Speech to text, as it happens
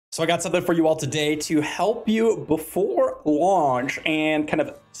So I got something for you all today to help you before launch and kind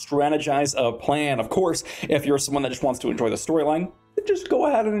of strategize a plan. Of course, if you're someone that just wants to enjoy the storyline, just go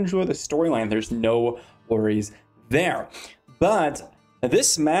ahead and enjoy the storyline. There's no worries there. But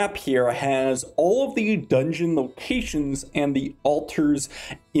this map here has all of the dungeon locations and the altars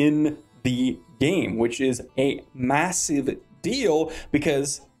in the game, which is a massive deal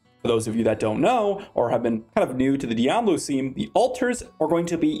because for those of you that don't know or have been kind of new to the Diablo scene, the altars are going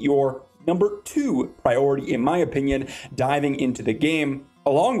to be your #2 priority, in my opinion, diving into the game,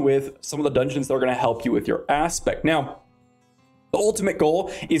 along with some of the dungeons that are going to help you with your aspect. Now, the ultimate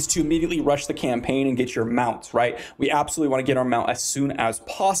goal is to immediately rush the campaign and get your mounts, right? We absolutely want to get our mount as soon as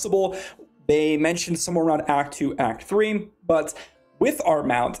possible. They mentioned somewhere around Act 2, Act 3, but with our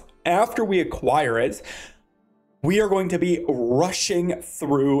mount, after we acquire it, we are going to be rushing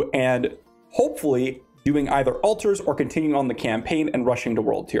through and hopefully doing either altars or continuing on the campaign and rushing to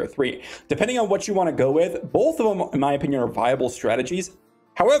World Tier 3. Depending on what you want to go with, both of them, in my opinion, are viable strategies.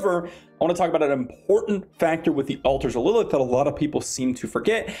 However, I want to talk about an important factor with the altars of Lilith that a lot of people seem to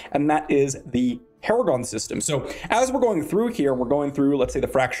forget, and that is the Paragon system. So as we're going through here, we're going through, let's say, the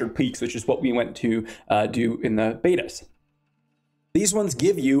Fractured Peaks, which is what we went to do in the betas. These ones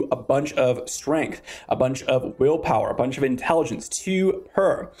give you a bunch of strength, a bunch of willpower, a bunch of intelligence, 2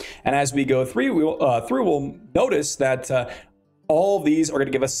 per. And as we go through, we'll notice that all of these are going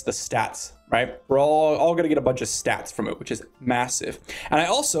to give us the stats, right? We're all going to get a bunch of stats from it, which is massive. And I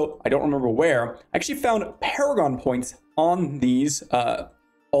don't remember where, I actually found Paragon points on these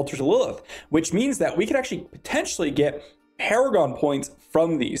altars of Lilith, which means that we could actually potentially get Paragon points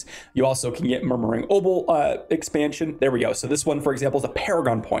from these. You also can get Murmuring Obol expansion. There we go. So this one, for example, is a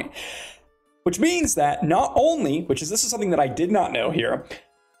Paragon point, which means that not only, this is something that I did not know here,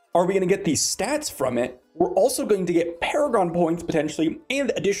 are we going to get these stats from it, we're also going to get Paragon points potentially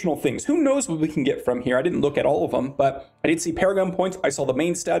and additional things. Who knows what we can get from here? I didn't look at all of them, but I did see Paragon points. I saw the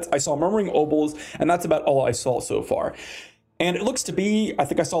main stats. I saw Murmuring Obols, and that's about all I saw so far. And it looks to be, I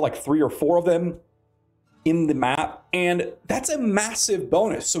think I saw like 3 or 4 of them in the map, and that's a massive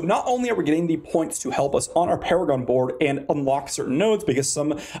bonus. So not only are we getting the points to help us on our Paragon board and unlock certain nodes, because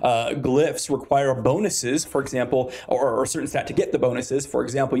some glyphs require bonuses, for example, or a certain stat to get the bonuses. For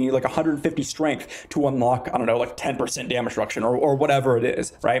example, you need like 150 strength to unlock, I don't know, like 10% damage reduction or whatever it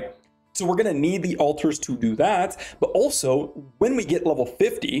is, right? So we're gonna need the altars to do that, but also when we get level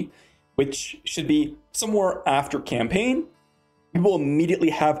 50, which should be somewhere after campaign, we will immediately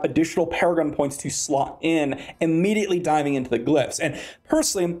have additional Paragon points to slot in, immediately diving into the glyphs. And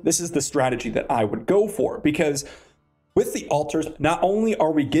personally, this is the strategy that I would go for, because with the altars, not only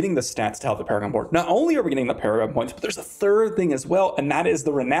are we getting the stats to help the Paragon board, not only are we getting the Paragon points, but there's a third thing as well, and that is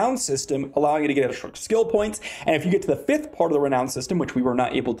the Renown system, allowing you to get extra skill points. And if you get to the 5th part of the Renown system, which we were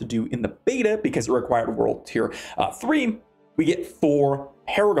not able to do in the beta because it required World Tier 3, we get 4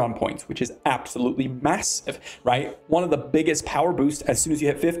 Paragon points, which is absolutely massive, right? One of the biggest power boosts as soon as you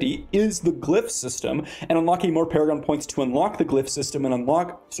hit 50 is the glyph system, and unlocking more Paragon points to unlock the glyph system and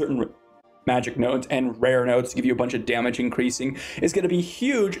unlock certain magic nodes and rare nodes to give you a bunch of damage increasing is going to be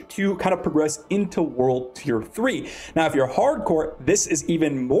huge to kind of progress into World Tier 3. Now, if you're hardcore, this is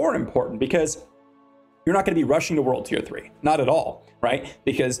even more important because you're not going to be rushing to World Tier 3. Not at all, right?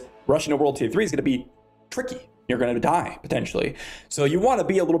 Because rushing to World Tier 3 is going to be tricky. You're going to die potentially. So you want to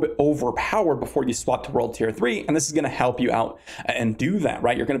be a little bit overpowered before you swap to World Tier 3, and this is going to help you out and do that,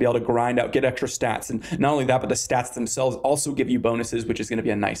 right? You're going to be able to grind out, get extra stats, and not only that, but the stats themselves also give you bonuses, which is going to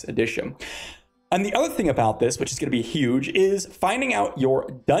be a nice addition. And the other thing about this, which is going to be huge, is finding out your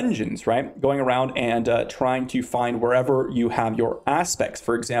dungeons, right? Going around and trying to find wherever you have your aspects.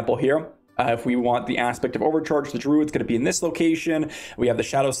 For example, here, if we want the aspect of Overcharge, the Druid, it's going to be in this location. We have the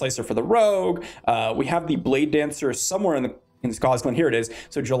Shadow Slicer for the Rogue. We have the Blade Dancer somewhere in Scosglen. Here it is.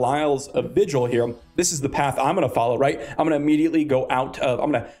 So Jalil's Vigil here. This is the path I'm going to follow, right? I'm going to immediately go out of,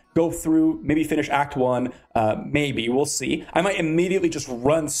 I'm going to go through, maybe finish Act 1, maybe, we'll see. I might immediately just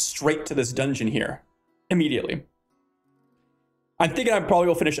run straight to this dungeon here. Immediately. I'm thinking I probably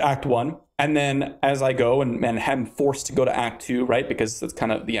will finish Act 1, and then as I go and am forced to go to Act 2, right? Because that's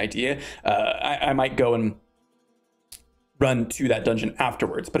kind of the idea. I might go and run to that dungeon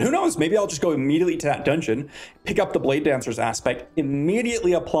afterwards. But who knows? Maybe I'll just go immediately to that dungeon, pick up the Blade Dancer's aspect,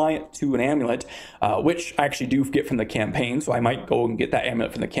 immediately apply it to an amulet, which I actually do get from the campaign. So I might go and get that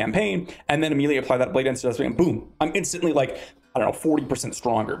amulet from the campaign, and then immediately apply that Blade Dancer's aspect, and boom, I'm instantly like, I don't know, 40%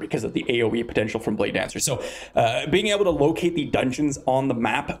 stronger because of the AoE potential from Blade Dancer. So being able to locate the dungeons on the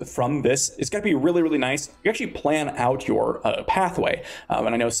map from this is going to be really, really nice. You actually plan out your pathway. And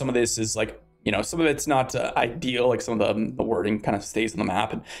I know some of this is like you know, some of it's not ideal, like some of the wording kind of stays on the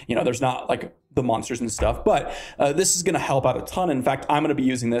map, and you know, there's not like the monsters and stuff, but this is going to help out a ton. In fact, I'm going to be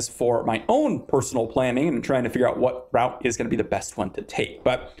using this for my own personal planning and trying to figure out what route is going to be the best one to take.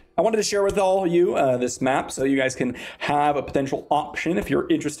 But I wanted to share with all of you this map so you guys can have a potential option if you're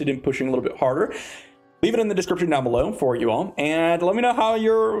interested in pushing a little bit harder. Leave it in the description down below for you all, and let me know how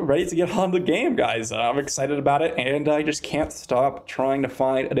you're ready to get on the game, guys. I'm excited about it, and I just can't stop trying to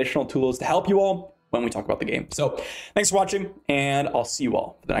find additional tools to help you all when we talk about the game. So thanks for watching, and I'll see you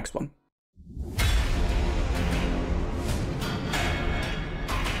all for the next one.